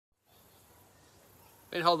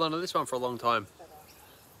Been holding on to this one for a long time.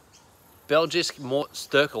 Belgisk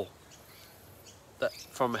Sterköl. That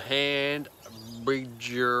from Haand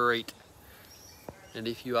Bryggeriet. And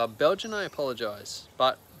if you are Belgian, I apologise.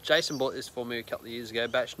 But Jason bought this for me a couple of years ago.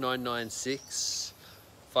 Batch 996,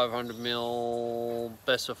 500ml,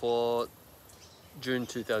 best before June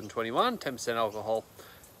 2021, 10% alcohol.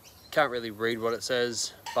 Can't really read what it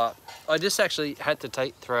says, but I just actually had to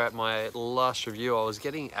throw out my last review. I was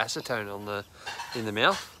getting acetone in the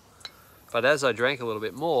mouth, but as I drank a little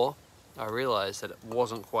bit more, I realised that it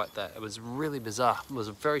wasn't quite that. It was really bizarre. It was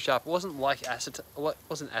very sharp. It wasn't like acetone. It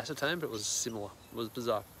wasn't acetone, but it was similar. It was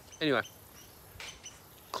bizarre. Anyway,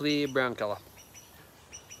 clear brown colour.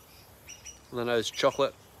 On the nose,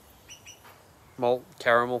 chocolate, malt,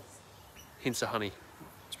 caramel, hints of honey.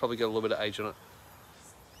 It's probably got a little bit of age on it.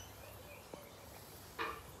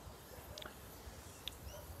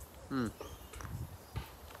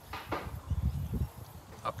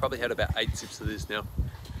 I've probably had about 8 sips of this now.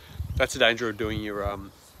 That's the danger of doing your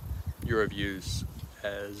reviews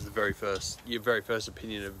as your very first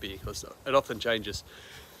opinion of beer, because it often changes.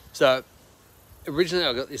 So originally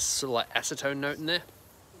I got this sort of like acetone note in there,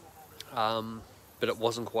 but it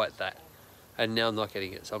wasn't quite that. And now I'm not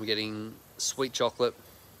getting it. So I'm getting sweet chocolate,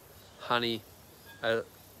 honey,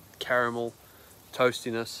 caramel,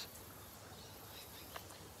 toastiness.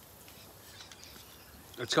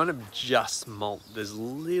 It's kind of just malt. There's a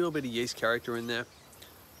little bit of yeast character in there.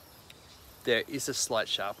 There is a slight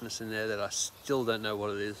sharpness in there that I still don't know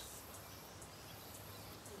what it is.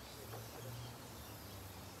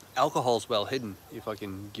 Alcohol's well hidden, if I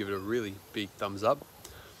can give it a really big thumbs up.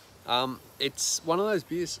 It's one of those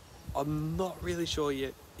beers, I'm not really sure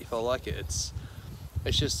yet if I like it. It's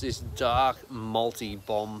just this dark malty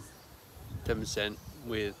bomb, 10%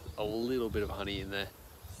 with a little bit of honey in there,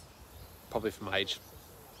 probably from age.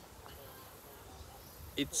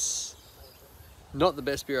 It's not the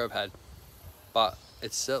best beer I've had, but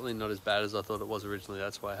it's certainly not as bad as I thought it was originally.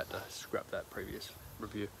 That's why I had to scrap that previous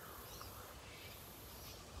review.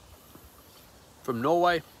 From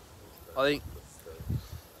Norway, I think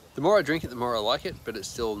the more I drink it, the more I like it, but it's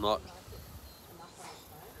still not,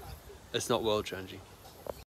 it's not world changing.